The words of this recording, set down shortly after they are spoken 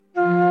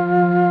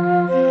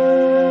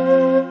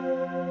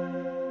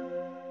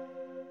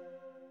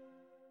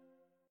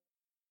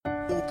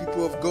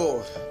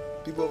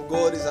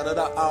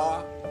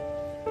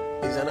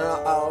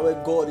another hour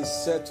where God is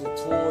set to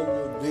turn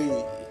your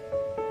day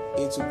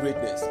into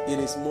greatness. It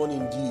is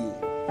morning dew.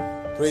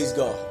 Praise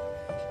God.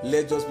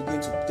 Let's just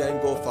begin to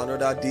thank God for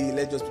another day.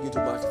 Let's just begin to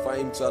magnify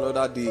Him to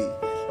another day.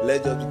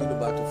 Let's just begin to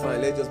magnify.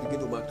 Let's just begin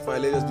to magnify.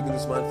 Let's just begin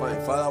to magnify.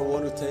 Father, I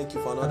want to thank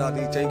you for another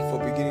day. Thank you for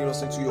beginning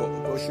us into your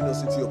pushing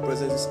us into your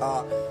presence this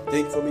hour.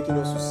 Thank you for making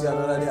us to see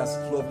another day as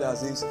lovely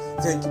as this.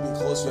 Thank you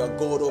because you are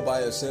God all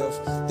by yourself.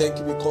 Thank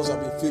you because you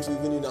have been faithful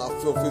even in our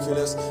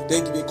faithfulness.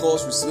 Thank you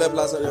because we slept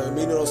last night and you are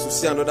making us to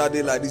see another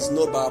day like this.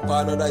 Not by our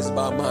power, another is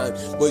by our mind,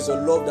 but it's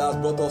your love that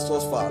has brought us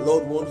thus far.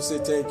 Lord, we want to say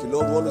thank you.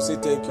 Lord, we want to say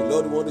thank you.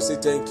 Lord, we want to say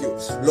thank you.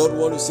 Lord, we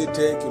want to say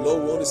thank you.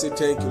 Lord, we want to say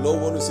thank you. Lord,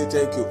 we want to say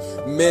thank you.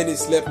 Many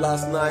slept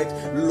last night,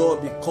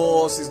 Lord,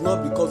 because it's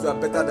not because we are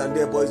better than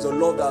them, but it's your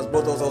love that has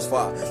brought us thus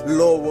far.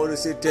 Lord, we want to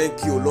say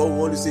thank you. Lord, we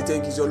want to say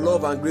thank you. It's your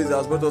love and grace that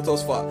has brought us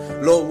thus far.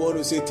 Lord, we want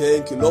to say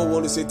thank you. Lord, we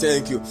want to say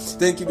thank you.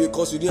 Thank you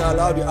because you didn't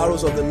allow the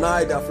arrows of the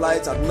night that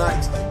flies at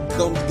night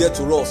come to get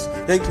to us.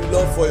 Thank you,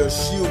 Lord, for your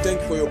shield. Thank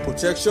you for your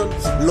protection.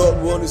 Lord,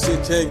 we want to say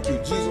thank you.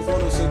 Jesus,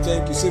 want to say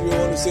thank you. Savior,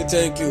 want to say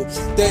thank you.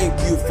 Thank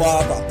you,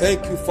 Father.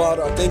 Thank you,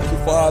 Father. Thank you,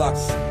 Father.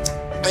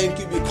 Thank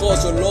you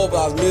because your love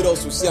has made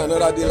us to see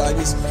another day like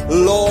this.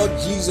 Lord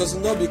Jesus,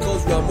 it's not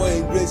because we are more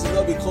in grace, it's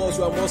not because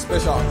we are more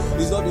special,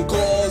 it's not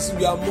because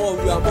we are more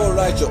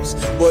righteous,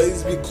 but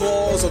it's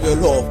because of your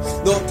love.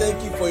 Lord,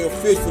 thank you for your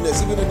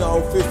faithfulness, even in our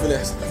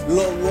faithfulness.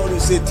 Lord, we want to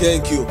say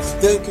thank you.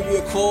 Thank you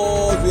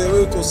because we are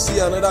able to see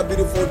another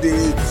beautiful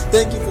day.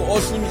 Thank you for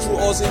ushering through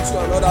us into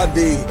another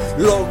day.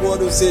 Lord, we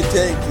want to say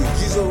thank you.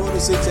 Jesus, we want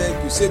to say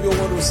thank you. Savior, we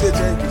want to say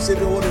thank you.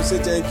 Savior, we want to say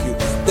thank you.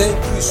 Thank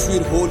you,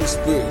 sweet Holy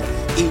Spirit.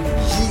 In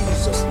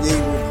Jesus'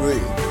 name we pray.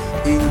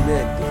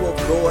 Amen. People of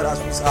God, as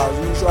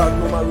usual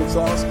normal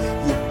rituals,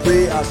 you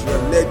pray as you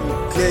are led, you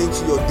declare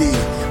into your day.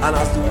 And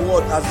as the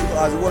word of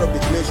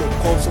declaration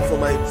comes from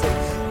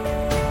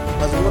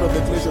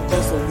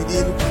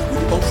within, with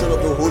the unction of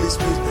the Holy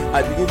Spirit,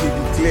 I begin to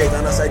declare it.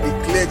 And as I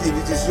declare it,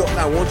 it is your,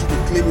 I want you to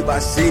claim it by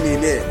saying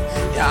amen.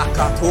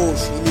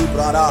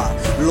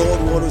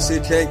 Lord, we want to say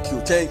thank you.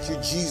 Thank you,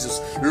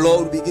 Jesus.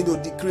 Lord, begin to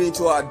decree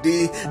into our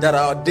day that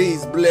our day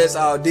is blessed,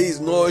 our day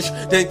is nourished.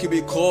 Thank you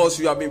because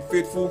you have been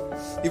faithful,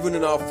 even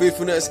in our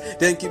faithfulness.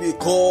 Thank you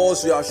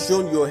because you have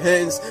shown your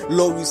hands.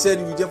 Lord, we said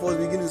we therefore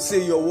begin to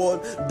say your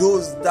word.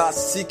 Those that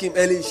seek him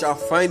early shall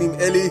find him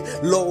early.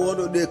 Lord, we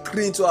want to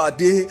decree into our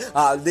day.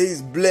 Our day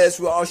is blessed.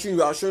 We are showing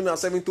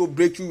ourselves into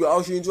breakthrough. We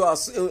are showing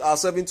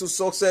ourselves into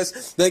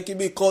success. Thank you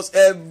because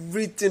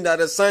everything that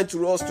is assigned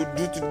to us to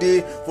do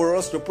today for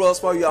us to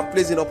prosper, you are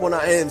placing upon our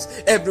hands.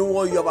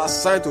 Everyone you have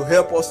assigned to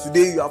help us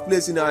today, you are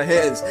placing in our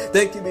hands.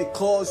 Thank you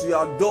because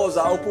your doors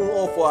are open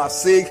all for our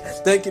sake.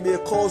 Thank you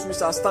because we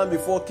shall stand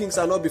before kings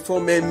and not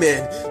before men.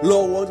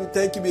 Lord, we want to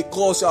thank you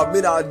because you have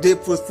made our day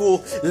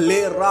fruitful.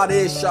 Le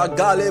rade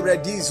shagale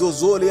bredi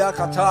zozolia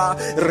kata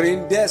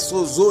rende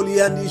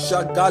zozolia ni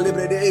shagale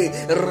brede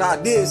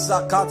rade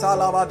sakata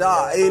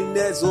lavada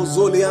ene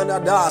zozolia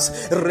nadas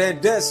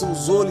rede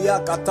zozolia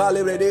kata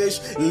le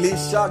bredesh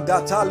lisha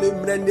gata le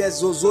mrende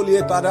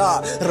zozolia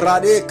pada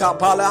rade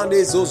kapala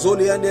ande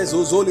zozolia ande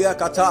zozolia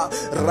kata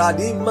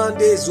radi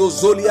mande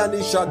zozolia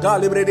ni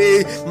shagale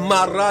brede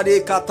marade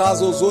kata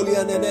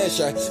zozolia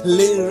nenesha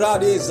le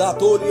rade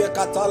zatolia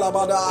kata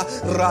lavada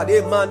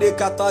rade mande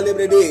kata le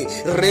brede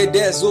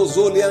rede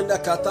zozolia ande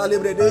kata le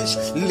bredesh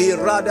li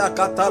rada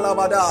kata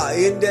lavada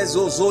ende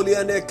zozolia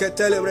ande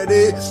ketele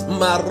brede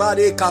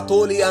marade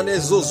katoli ande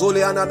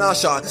zozolia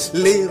nanasha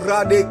li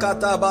rade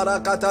kata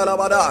barakata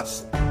lavada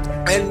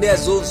and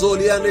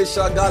zozoliane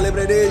shagale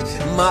brede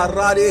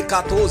marade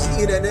katos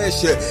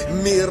ireneshe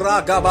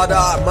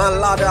miragabada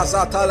malada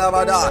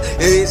zatalabada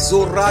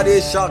ezurade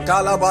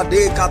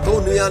shagalabade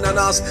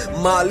katoniananas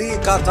mali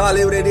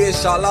katale brede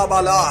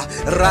shalabala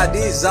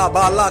radiza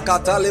bala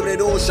katale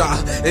bredosha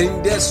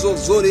and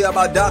zozolia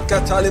bada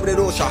katale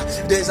bredosha.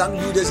 There's a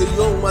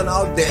young man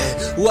out there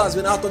who has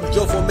been out of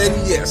job for many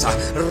years.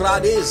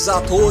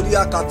 Radiza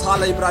tolia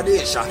katale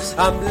bradesha.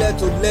 I'm led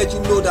to let you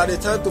know that the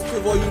time to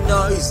favor you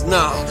now is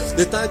now.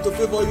 The time to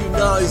favor you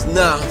now is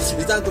now.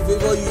 The time to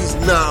favor you is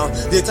now.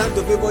 The time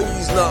to favor you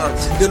is now.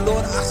 The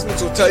Lord asked me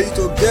to tell you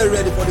to get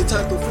ready for the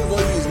time to favor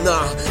you is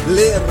now.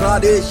 Le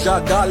rade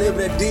shagale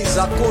bredi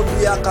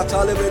zakolia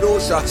katale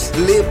bredosha.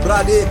 Le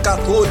brade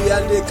katolia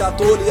ne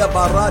katolia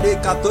barade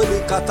katoli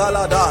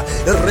katalada.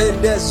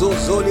 Rende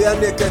zozolia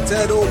ne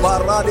ketero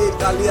barade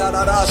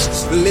kaliaradas.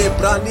 Le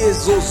brande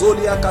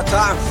zozolia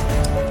kata.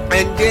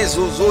 And I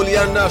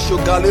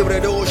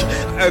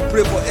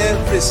pray for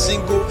every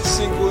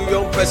single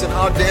young person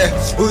out there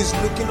who is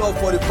looking up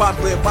for the path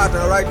for a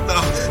partner right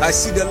now. I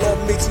see the Lord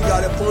meeting you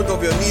at the point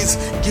of your knees,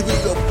 giving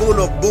you a bone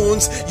of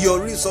bones,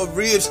 your ribs of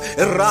ribs.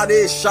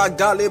 Rade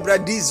shagale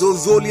bradi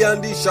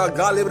zozoliandi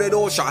shagale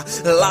bredosha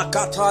la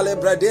katale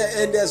brade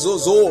ende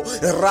zozo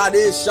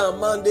rade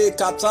shamande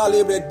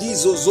katale bredi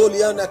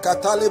zozoliana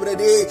katale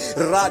brede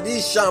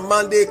radi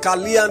shamande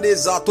kaliande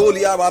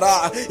zatolia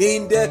bara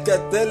inde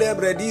katele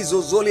bredi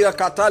zozolia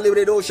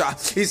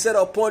katalibredosha. He said,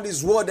 upon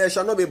his word there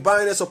shall not be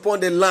barrenness upon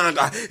the land.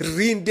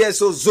 Rinde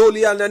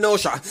zozolia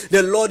nanosha.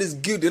 The Lord is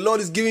good. The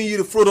Lord is giving you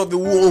the fruit of the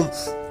womb.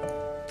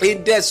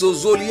 In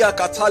Zozolia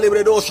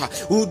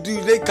Catalibredosha, who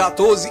do they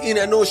katozi in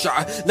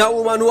enosha. That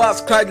woman who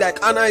has cried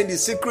like Anna in the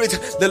secret,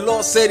 the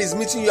Lord said is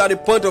meeting you at the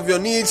point of your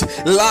needs.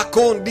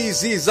 Lakon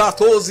disease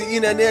zatozi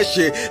in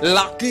eneshe,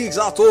 laki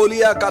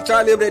zatolia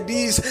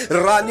catalibredis,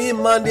 rani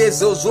mande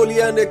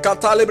zozolia and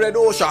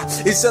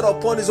catalibredosha. He said,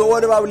 upon his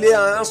whatever we lay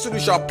and answer you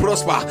shall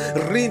prosper.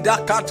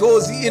 Rinda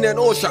katozi in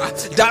enosha.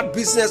 That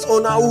business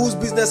owner whose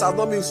business has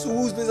not been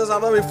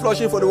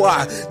flourishing for the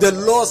while, the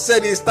Lord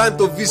said it's time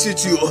to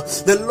visit you.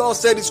 The Lord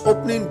said is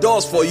opening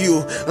doors for you.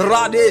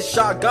 Rade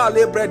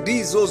shagale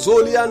bredizo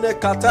zolia ne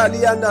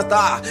katalia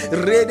nata.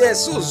 Rede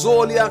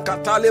zolia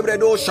katale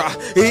bredosha.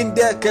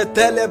 Inde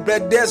ketele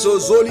bredezo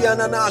zolia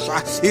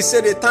nanasha. He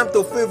said the time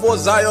to favor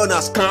Zion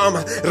has come.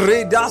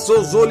 Reda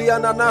zolia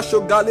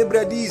nanasho gale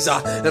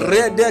brediza.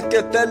 Rede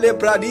ketele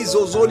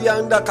bredizo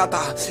zolia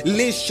ndakata.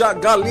 Lisha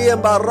galie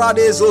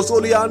barade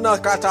zolia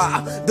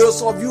nakata.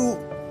 Those of you,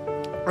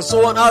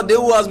 someone out there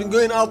who has been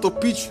going out to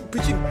pitch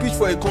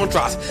for a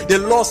contract, the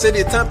Lord said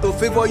the time to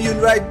favor you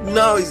right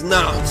now is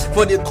now,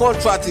 for the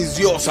contract is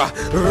yours.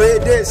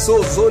 Rede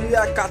so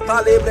zolia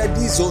katalebre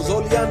dizo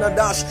zolia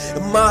nadash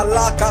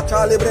malaka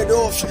katalebre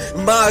dosh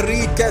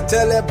mari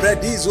ketelebre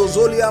dizo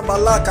zolia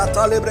malaka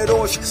katalebre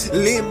dosh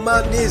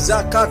limani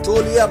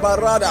zakatolia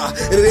barada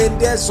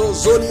rende so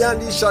zolia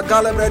ni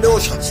shagalebre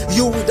dosh.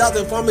 You without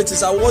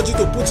infirmities, I want you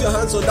to put your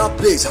hands on that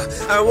place.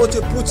 I want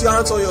you to put your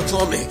hands on your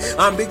tummy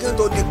and begin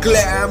to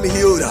declare, I'm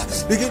healed.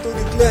 Begin to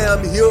declare,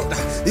 I'm healed.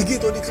 Begin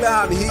to declare,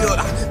 I'm healed.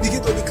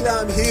 Begin to declare,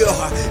 I'm healed.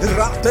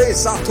 Rate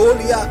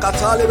satolia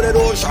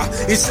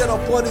katalebredosha. He said,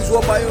 upon his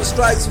word, by your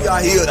stripes we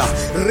are healed.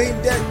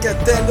 Rinde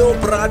ketelo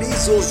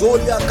bradizo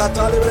zolia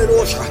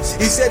katalebredosha.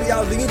 He said, he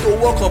has begun to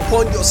work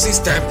upon your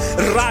system.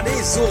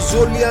 Radizo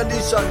zolia di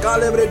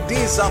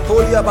shagalebrediza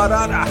tolia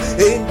barada.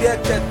 Inde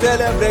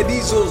ketele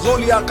bredizo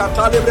zolia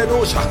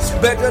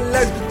katalebredosha. Better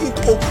let's begin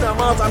to open our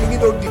mouth and begin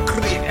to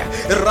decree.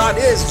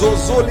 Radizo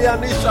zolia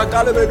di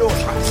shagalebrediza.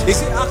 He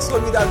said, ask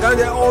for me that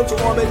grant all to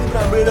all men, even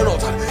and bring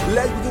not.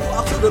 Let's begin to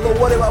ask of the Lord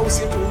whatever we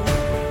seem to need.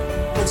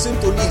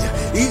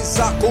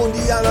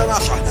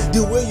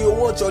 The way you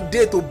want your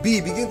day to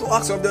be, begin to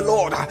ask of the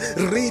Lord.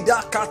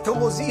 Rida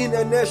katozi in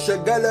eneshe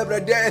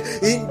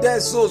galebrede in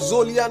deso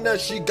zoliana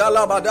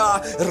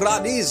shigalabada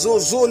radizo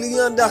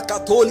zolianda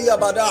katolia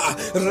bada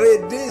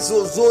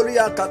redezo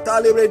zolia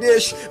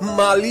katalebredesh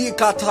mali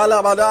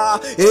katalabada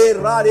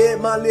erade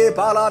male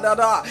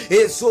baladada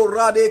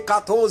esorade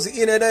katozi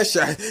in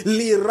eneshe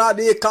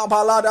lirade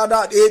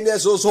kabaladada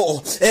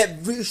enezozo.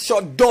 Every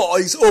shut door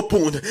is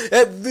open.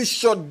 Every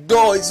shut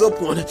door is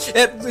open.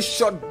 Every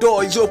shut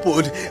door is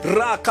open.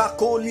 Raka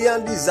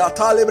koliandi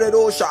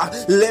zatalebredosha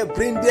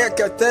lebrinde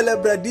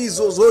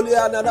ketelebredizo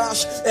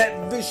zolianadash.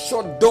 Every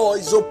shut door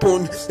is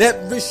open.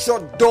 Every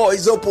shut door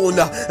is open.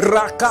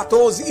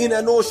 Rakatos in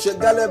enoshe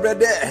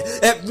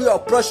galebrede. Every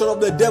oppression of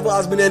the devil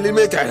has been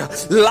eliminated.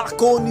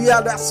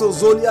 Lakonia da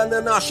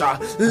zoliananasha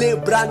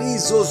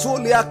lebradizo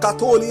zolia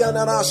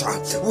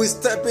katoliananasha. We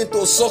step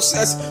into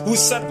success. We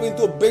step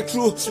into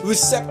breakthrough. We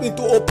step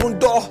into open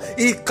door.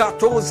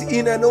 Ikatos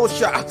in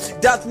enosha.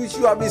 That which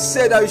you have been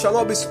said that you shall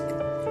not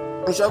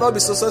be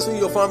successful in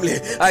your family.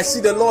 I see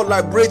the Lord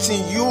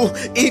liberating you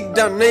in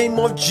the name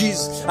of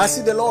Jesus. I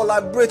see the Lord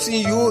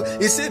liberating you.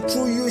 He said,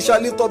 through you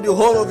shall lift up the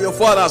horn of your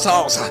father's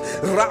house.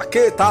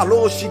 Raketa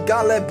lo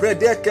shigale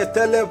brede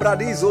ketele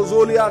bradi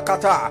zozolia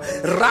kata.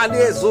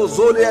 Rane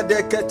zozolia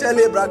de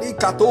ketele bradi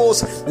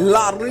katos.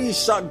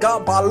 Larisha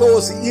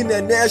gabalos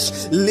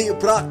inenesh.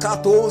 Libra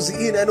katos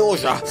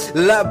inenosha.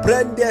 La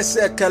brende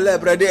se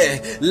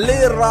kelebrede.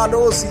 Le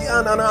radosi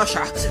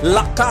ananasha.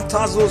 La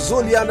kata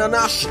zozolia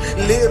nanash.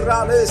 Le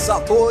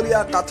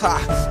Satoria Kata.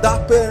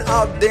 That parent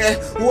out there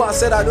who has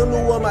said, I don't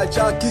know why my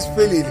child keeps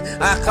failing.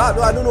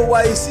 I don't know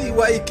why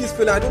he keeps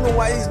failing. I don't know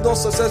why he's not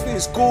successful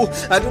in school.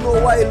 I don't know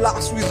why he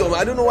lacks wisdom.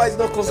 I don't know why he's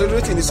not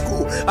concentrating in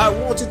school. I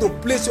want you to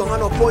place your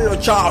hand upon your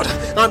child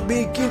and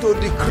begin to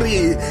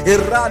decree.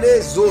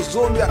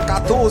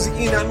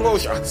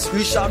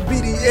 You shall be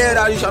the head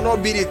and you shall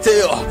not be the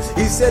tail.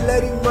 He said,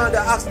 let him man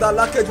that asks that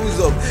lacketh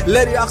wisdom.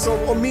 Let it ask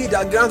of me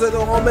that granted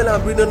of all men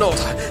and bring not.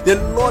 The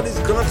Lord is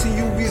granting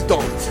you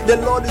wisdom. The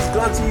Lord is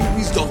granting you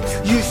wisdom.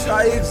 You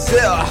shall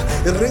excel.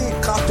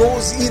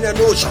 Rekatos in an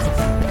ocean.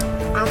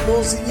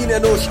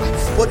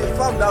 For the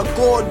fact that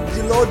God,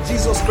 the Lord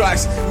Jesus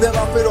Christ,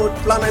 never failed on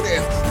planet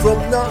Earth. From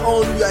now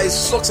on, you are a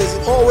success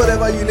in all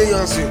wherever you lay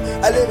hands to.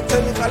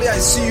 Chemically, I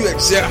see you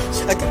excel.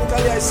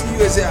 Chemically, I see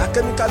you excel.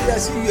 Chemically, I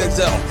see you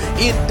excel.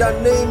 In the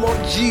name of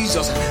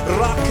Jesus.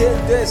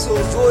 Rakete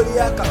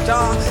sozoria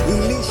kata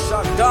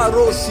ilisha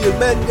garo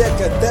shimende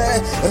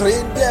kete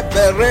rende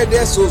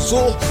berede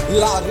sozo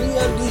la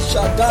riandi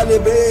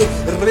shagalebe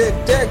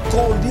rete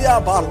kondia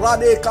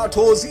barade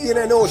katos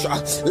inenosha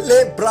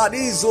le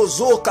bradi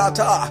Zozo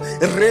Kata,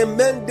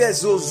 Remende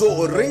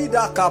Zozo,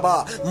 Rida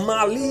Kaba,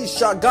 Mali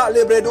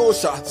Shagale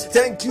Bredosha.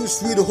 Thank you,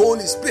 sweet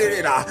Holy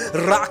Spirit.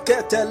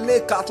 Rakete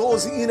Le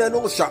Katos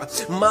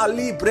Inenosha,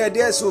 Mali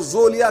Brede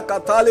Zozolia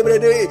Katale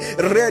Brede,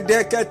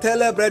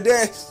 Redeketele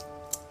Brede.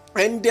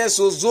 Ende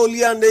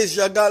sozolia ne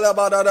jagala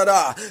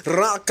badada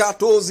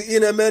rakatos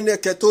inemene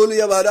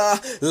ketolia bada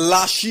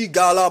lashi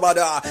gala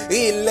bada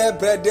ile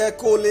brede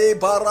kole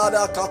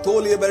barada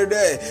katolia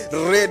brede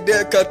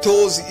rede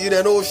katos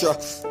inenosha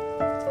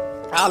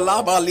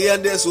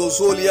Alabaliende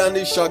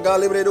Zozoliani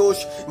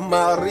Shagalibredosh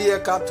Maria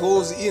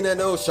Katos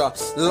Inenosha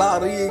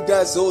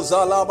Lariga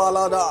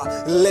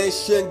Zozalabalada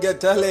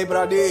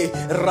Leshengetelebrade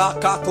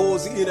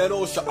Rakatos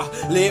Inenosha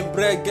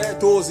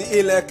Lembregetos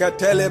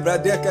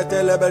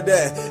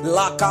Ilekatelebrade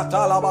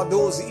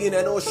Lakatalabados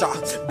Inenosha.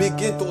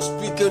 Begin to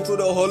speak into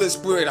the Holy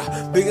Spirit.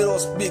 Begin to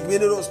speak.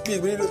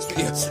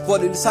 For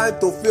the time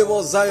to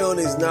favor Zion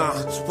is now.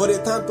 For the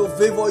time to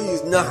favor you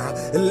is now.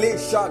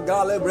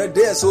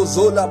 Leshagalebrade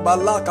Zozola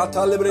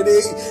Balakata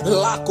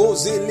la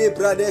cose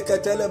lebrade che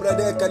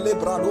telebrade che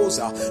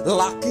lebradosa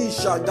la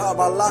kisha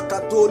gaba la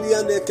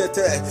catolia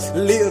nekete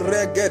li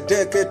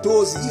regede che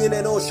tos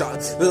inenosha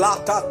la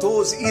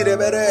catos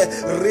irebere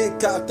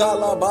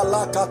ricatala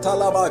balaka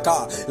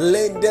talabaka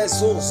lende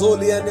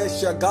sozoliene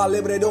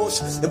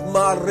shagalebredos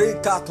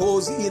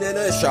maricatos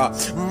inenesha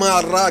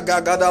maraga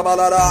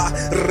gadabalara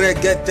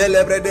regete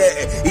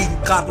lebrede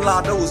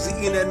incarlados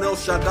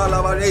inenosha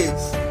galabare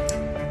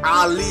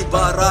Ali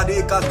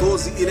barade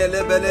katozi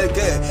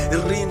ilelebeleke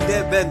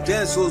rinde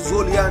bendenso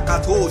zulian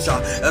katosha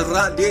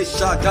rade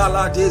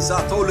shagala de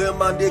zatole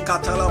mande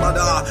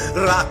katalabada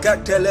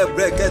raketele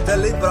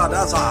breketele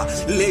bradaza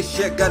le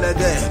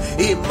shegalede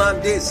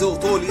imande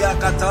zotolia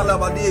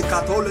katalabade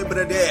katole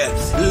brede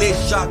le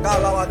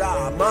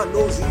shagalabada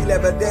manozi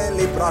lebede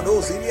le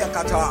bradozi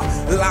kata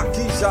la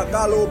kisha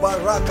galo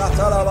baraka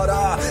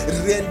talabada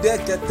rende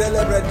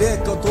ketele brede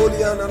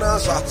kotolia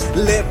nanasha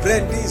le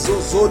brendizo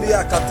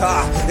zolia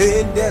kata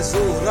Indezo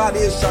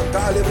radi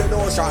shakale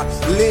brenosha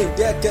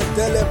lende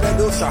ketele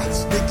brenosha.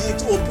 Begin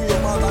to open your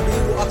mouth and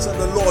begin to ask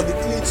the Lord.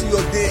 Declare to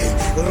your day.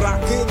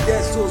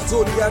 Rakindezo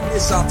zodiac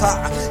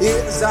nisata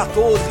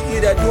izatos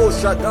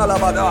iredosha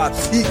galabada.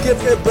 He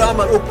gave Abraham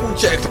an open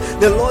check.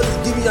 The Lord is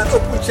giving you an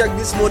open check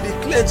this morning.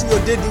 Declare to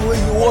your day the way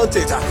you want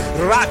it.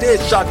 Rade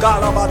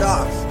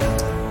shagalabada.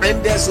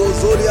 And there's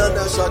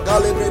Ozoliana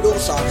Shagale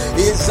Bredosha,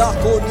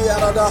 Izakoni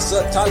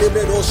Aradasa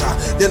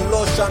Talibredosha. The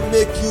Lord shall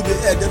make you the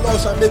head, the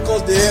Lord shall make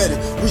us the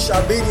head. We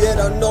shall be the head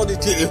and not the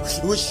tail.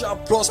 We shall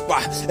prosper.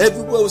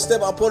 Everywhere we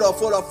step upon our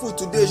foot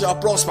today shall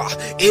prosper.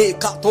 E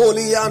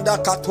Katolia and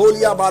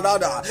Katolia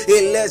Barada,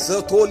 E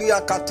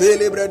Lesatolia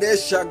Katele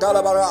Bredesha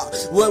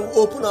Galabara. When we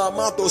open our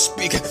mouth to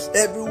speak,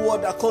 every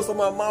word that comes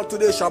from our mouth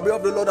today shall be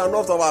of the Lord and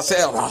not of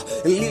ourselves.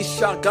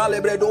 Lisha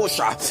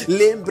Galebredosha,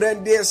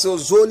 Lembrendes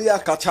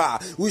Ozolia Kata.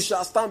 We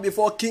shall stand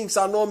before kings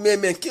and not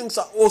men. Kings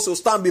shall also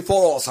stand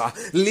before us.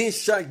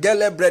 Lisha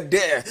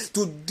Gelebrede.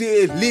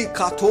 Today,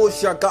 Likato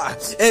Shaga.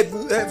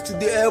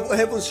 Today,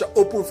 heaven shall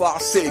open for our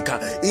sake.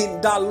 In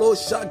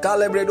Dalosha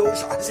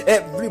Galebredosha.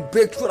 Every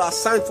breakthrough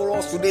assigned for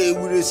us today,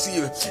 we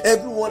receive.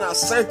 Everyone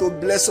assigned to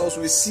bless us,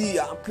 we see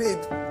and pray.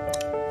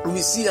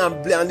 We see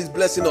and is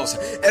blessing us.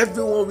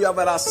 Everyone we have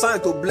an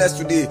assigned to bless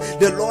today,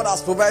 the Lord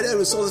has provided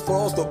resources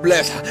for us to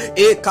bless.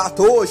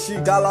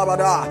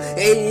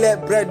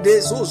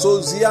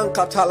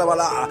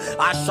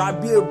 I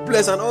shall be a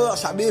blessing and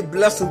others shall be a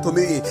blessing to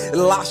me.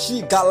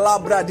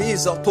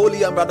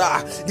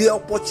 The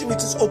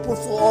opportunities open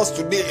for us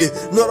today.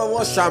 None of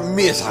us shall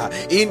miss.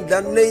 In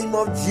the name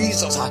of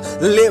Jesus.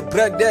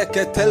 Lembrade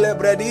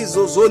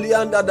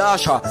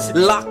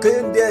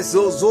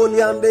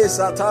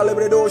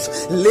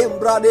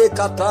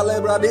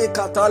katalebrade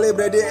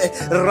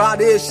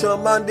rade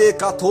shamande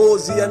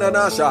katozi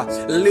ananasha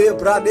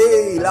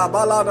lebrade la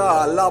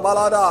balada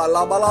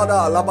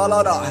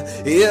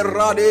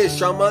erade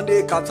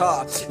shamande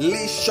kata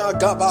lisha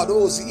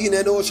gabados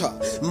inenosha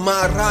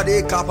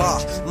marade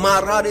kaba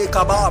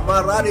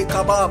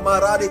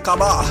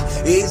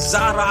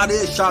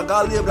ezarade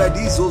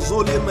shagalebradi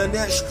zozoli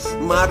menesh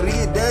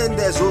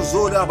maridende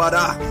zozoda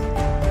bada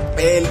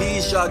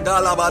Elisha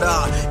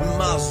Galabada,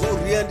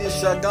 Mazuriende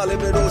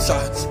Shagalebedosa,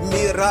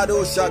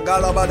 Mirado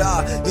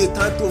Shagalabada. The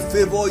time to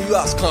favor you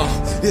has come.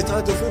 The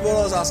time to favor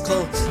us has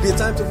come. The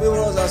time to favor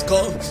us has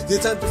come. The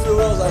time to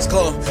favor us has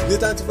come. The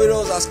time to favor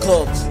us has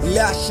come.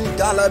 Lashi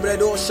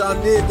Galabredo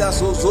Shane,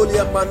 that's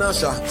Ozolia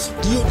Manasha.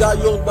 You, that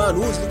young man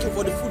who is looking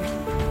for the food.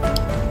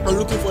 I'm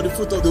looking for the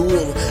fruit of the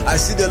womb. I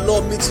see the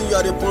Lord meeting you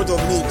at the point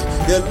of need.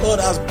 The Lord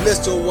has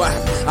blessed your wife.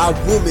 Our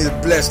womb is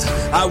blessed.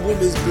 Our womb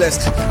is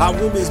blessed. Our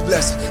womb is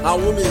blessed. Our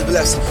womb is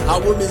blessed. Our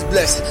womb is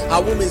blessed.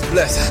 Our womb is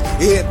blessed.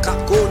 You,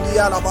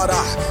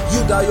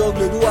 that young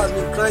lady who has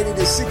been crying in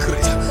the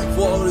secret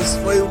for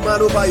a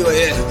man over your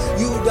head.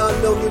 You, that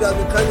young lady that has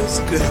been crying in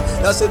secret.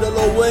 I said, the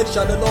Lord, when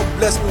shall the Lord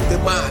bless me with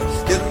a man?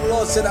 The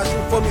Lord said, I should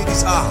inform you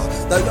this hour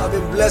that you have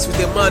been blessed with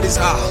a man this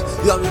hour.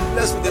 You have been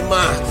blessed with a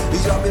man. You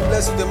have been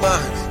blessed with a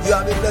man. You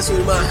have been blessed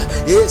with man.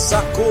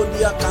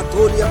 Esakonia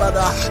Katolia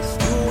Bada.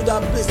 You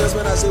that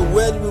businessman, I say,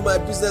 when will my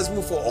business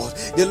move forward?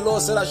 The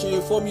Lord said I should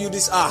inform you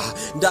this hour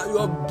that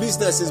your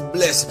business is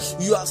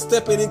blessed. You are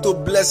stepping into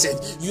blessing.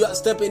 You are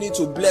stepping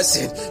into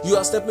blessing. You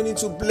are stepping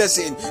into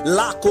blessing.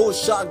 Lako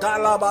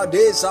Shagalaba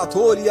de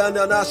Satoria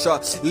Nanasha.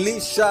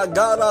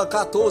 Lishagara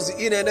Katozi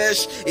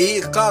Inenesh.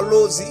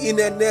 Ikalozi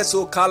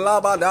Ineneso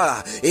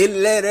Kalabada.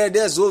 Ilere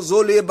de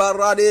Zozole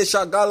Barade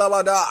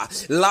Shagalabada.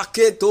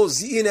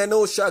 Laketozi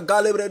Ineno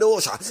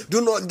Shagalebredosha.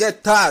 Do not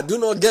get tired. Do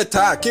not get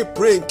tired. Keep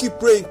praying. Keep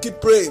praying. Keep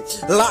praying.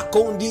 La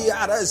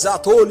kondia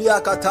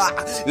zatolia kata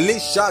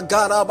lisha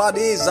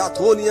garabade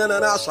zatonia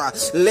nanasha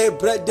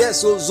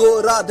lebredeso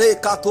zora de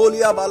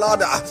katolia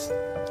balada.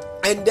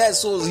 And that's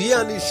so I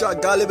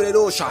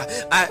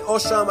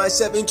usher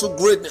myself into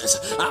greatness.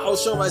 I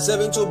usher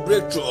myself into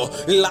breakthrough.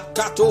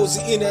 Lakatos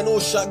in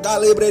enosha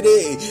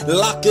galebrede.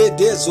 Lake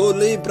deso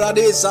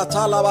librade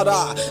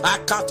satalabada.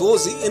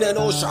 Akatos in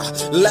enosha.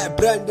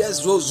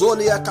 Lebrendes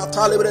zozolia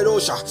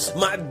catalebredosha.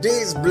 My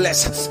day is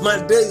blessed. My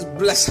day is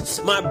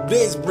blessed. My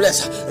day is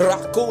blessed.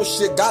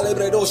 Rakoshe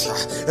galebredosha.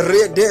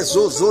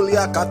 Redezo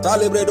zolia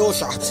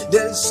catalebredosha.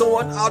 There is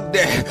someone out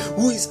there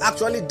who is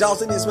actually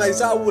doubting his mind.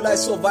 How will I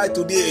survive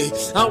today?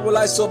 How will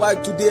I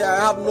survive today? I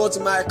have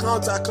nothing. My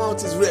account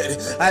is red.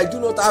 I do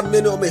not have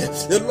money on me.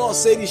 The Lord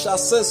said He shall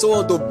send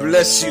someone to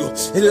bless you. He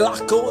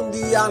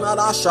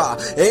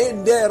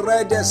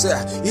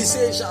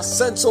said He shall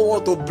send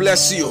someone to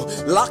bless you. He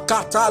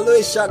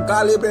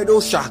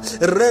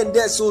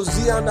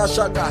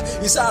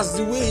says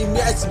the way He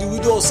met the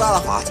widow of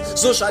Sarafat,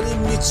 so shall He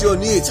meet your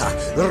needs.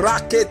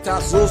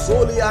 Raketa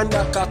zozoli and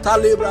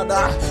katale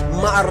brada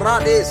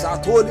marade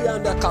zatoli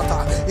and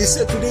kata. He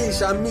said today He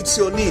shall meet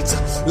your needs.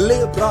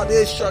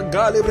 Lebradesha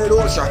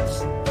galebredosha.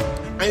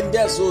 And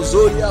there's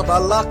Ozolia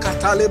Balaka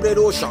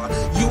Talebredosha.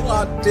 You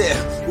are there.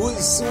 Who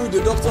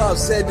the doctor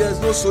has said there's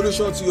no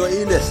solution to your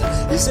illness.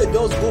 He said,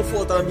 just go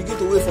forth and begin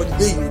to wait for the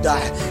day you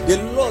die. The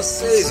Lord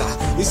says,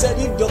 He said,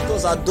 if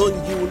doctors are done,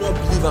 you will not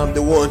believe I'm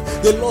the one.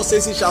 The Lord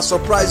says He shall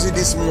surprise you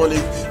this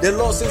morning. The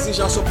Lord says He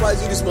shall surprise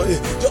you this morning.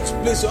 Just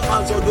place your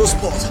hands on those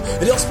spots.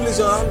 Just place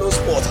your hands on those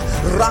spots.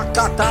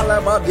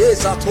 Rakatalabade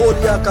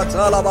Satolia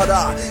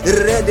Katalabada.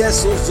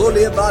 Redes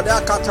Ozole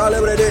Bada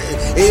Katalebrede.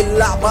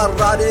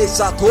 Elabarade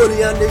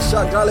Satolia.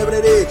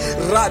 Shagalebrede,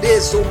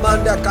 Rade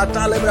Sumanda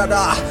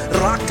Catalebrada,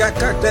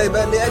 Rakakate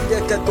Belende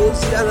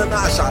Catosiana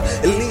Nasha,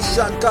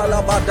 Lisha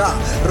Calabada,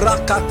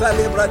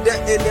 Rakatalebrade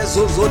in the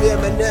Zozolia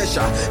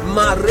Menesha,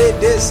 Mare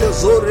de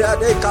Zoria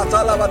de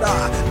Catalabada.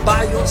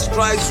 By your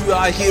stripes you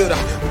are healed,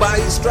 by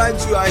His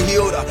stripes you are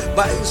healed,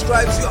 by His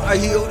stripes you are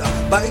healed,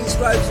 by His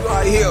stripes you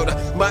are healed,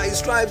 by His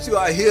stripes you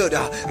are healed.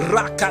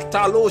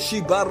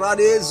 Rakataloshi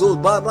Baradezo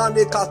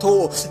Barane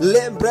Kato,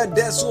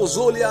 Lembredeso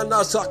Zolia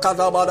Nasa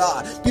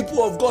Kadabada.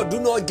 People of God, do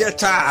not get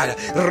tired.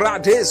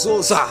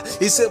 Radezosa.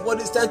 He said, when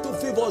it's time to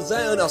favor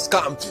Zion has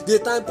come. The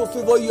time to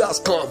favor you has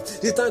come.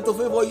 The time to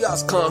favor you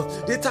has come.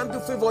 The time to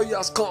favor you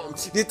has come.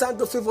 The time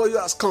to favor you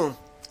has come.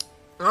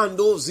 Thank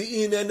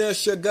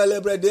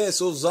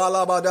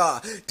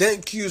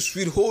you,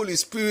 sweet Holy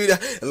Spirit.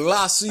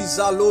 Doors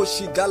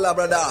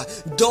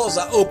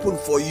are open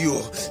for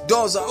you.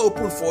 Doors are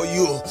open for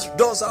you.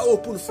 Doors are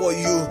open for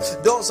you.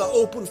 Doors are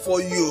open for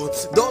you.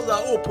 Doors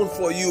are open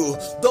for you.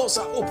 Doors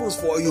are open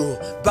for you.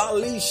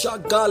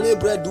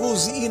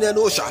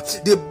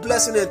 The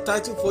blessing and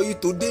title for you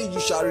today you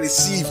shall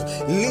receive.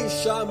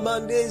 Lisha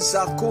mande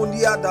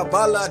zakonia da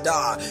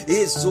balada.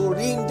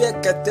 Ezorinde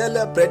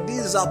ketele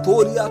prediza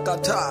poria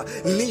kata.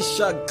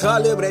 Lisha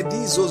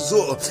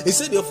Galebredizozo. He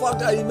said, the fact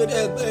that He made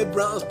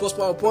Abraham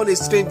prosper upon a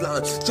strange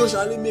land, so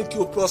shall He make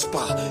you prosper.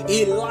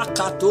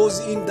 Ilakatos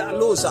in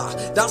Daloza,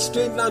 that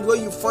strange land where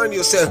you find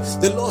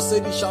yourself, the Lord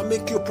said He shall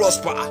make you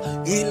prosper.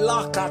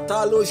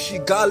 Ilakatalo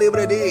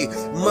Shigalebrede,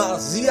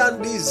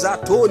 Maziandi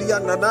Zatolia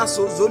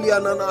Nanaso Zolia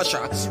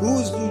Nanasha. Who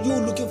is you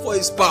looking for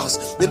a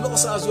spouse? The Lord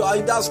says you are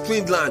in that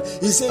strange land.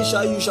 He says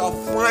you shall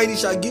find, He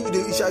shall give you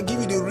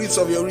the ribs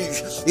of your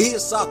ribs.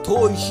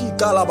 Isatoi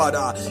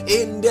Shigalabada.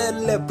 In the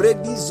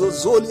lebredizo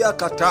zolia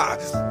kata.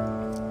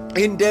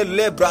 In the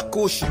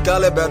lebrakoshi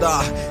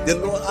galebeda. The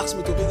Lord asked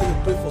me to begin to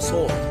pray for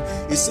someone.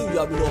 He said you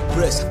have been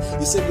oppressed.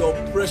 He said your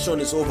oppression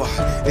is over.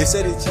 He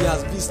said He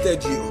has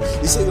visited you.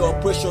 He said your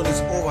oppression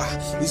is over.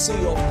 He said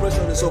your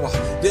oppression is over.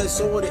 There's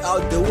somebody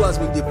out there who has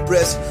been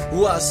depressed,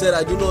 who has said,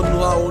 I do not know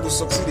how I want to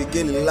succeed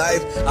again in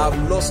life. I've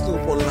lost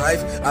hope on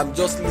life. I'm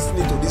just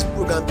listening to this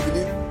program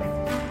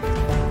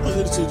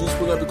to this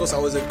program because I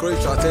was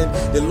encouraged to attend.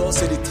 The Lord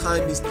said the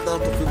time is now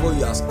to favor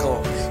you has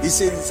come. He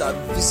said it's a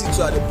visit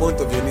you at the point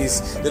of your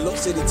knees. The Lord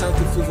said the time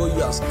to favor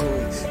you has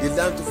come. The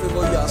time to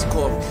favor you has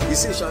come. He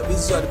said He shall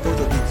visit you at the point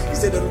of knees. He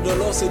said the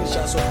Lord said He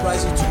shall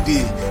surprise you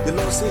today. The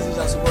Lord says He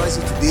shall surprise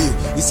you today.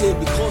 He said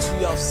because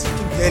you have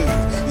seeking early.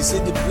 He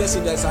said the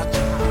blessing that is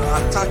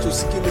attached to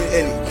seeking me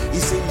early. He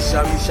said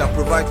He shall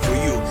provide for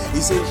you.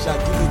 He said He shall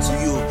give it to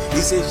you.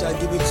 He said He shall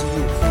give it to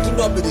you. Do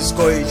not be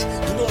discouraged.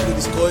 Do not be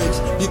discouraged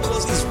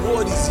because His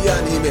word is here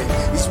and amen.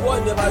 His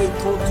word never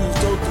return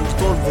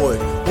void,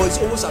 but it's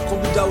always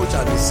accomplished that which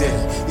has been said.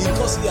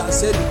 Because he has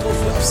said, because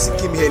we have seek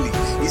him early,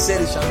 he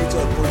said it shall be to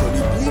a point.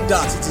 He believed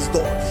that it is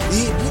done.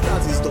 He believed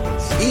that it is done.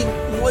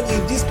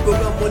 In this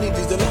program morning,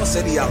 the Lord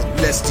said he has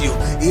blessed you.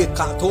 He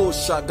kato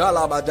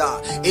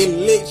shagalabada,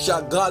 ele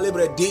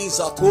shagalebredi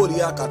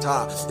satolia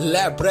kata,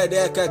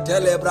 lebrede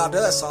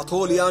ketelebrade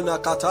satoliana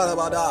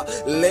katalabada,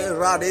 le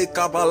rade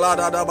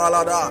kabalada da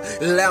balada,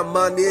 le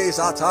mande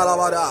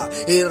satalabada,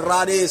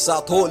 irade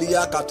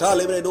satolia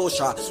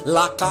katalebredosha,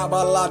 la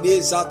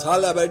kabalade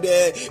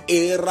satalabede,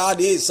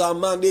 irade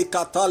samande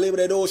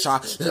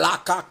katalebredosha, la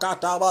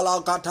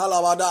kakatabala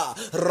katalabada,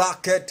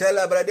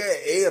 raketelebrede,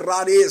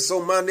 irade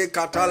somande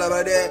katalabade,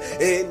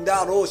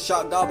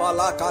 indarosha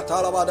gabala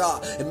katalabada,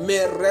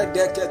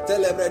 meredeke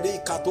telebredi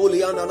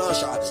katoliana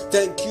nasha.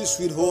 Thank you,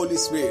 sweet Holy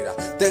Spirit.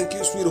 Thank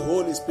you, sweet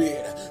Holy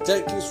Spirit.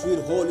 Thank you, sweet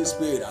Holy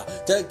Spirit.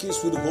 Thank you,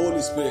 sweet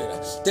Holy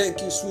Spirit.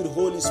 Thank you, sweet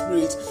Holy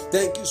Spirit.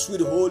 Thank you,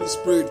 sweet Holy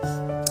Spirit.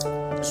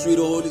 Sweet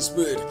Holy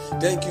Spirit,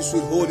 thank you,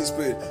 sweet Holy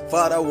Spirit.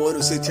 Father, we want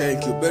to say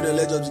thank you. Better,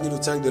 let us begin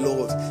to thank the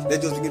Lord.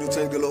 Let us begin to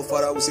thank the Lord.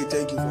 Father, we say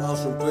thank you for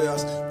answering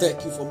prayers.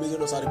 Thank you for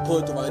meeting us at the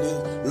point of our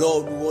need.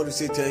 Lord, we want to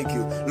say thank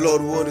you.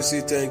 Lord, we want to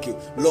say thank you.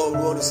 Lord,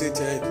 we want to say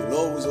thank you.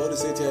 Lord, we want to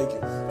say thank you.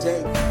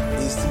 Thank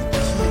you is the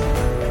key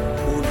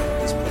hold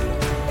of this program.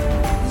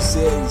 He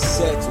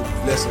said to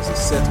bless us, he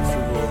said to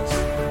favor us.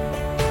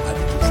 I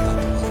begin to start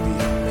our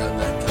day, and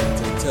I can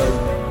tell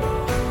you,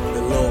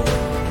 the Lord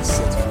is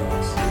set for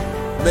us.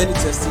 Many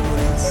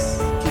testimonies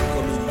keep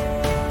coming in.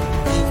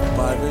 If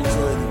by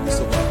venture in the midst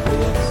of our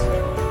prayers,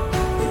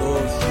 the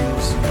Lord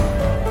heals you,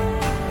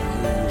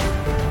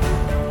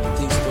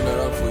 things turn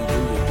around for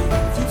you,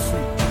 feel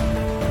free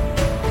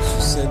to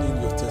send in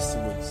your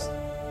testimonies.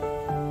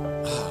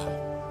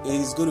 It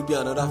is going to be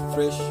another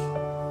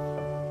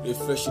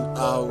refreshing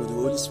hour with the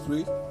Holy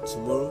Spirit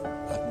tomorrow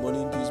at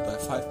Morning Dews by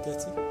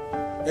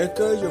 5:30.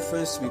 Encourage your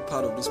friends to be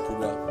part of this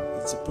program.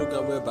 It's a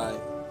program whereby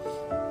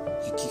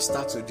you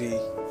kickstart your day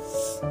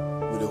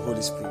with the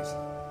Holy Spirit.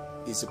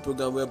 It's a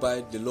program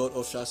whereby the Lord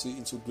ushers you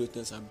into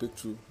greatness and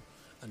breakthrough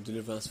and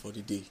deliverance for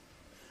the day.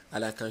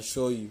 And I can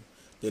assure you,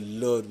 the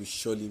Lord will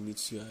surely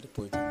meet you at the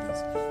point of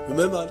this.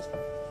 Remember,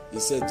 he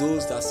said,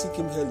 those that seek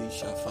him early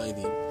shall find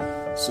him.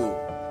 So,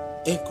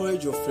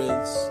 encourage your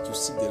friends to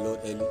seek the Lord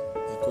early.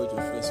 Encourage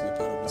your friends to be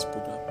part of this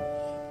program.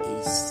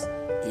 It's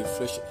a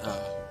fresh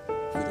hour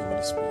with the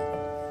Holy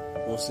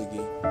Spirit. Once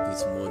again,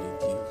 it's Morning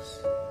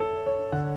Dews.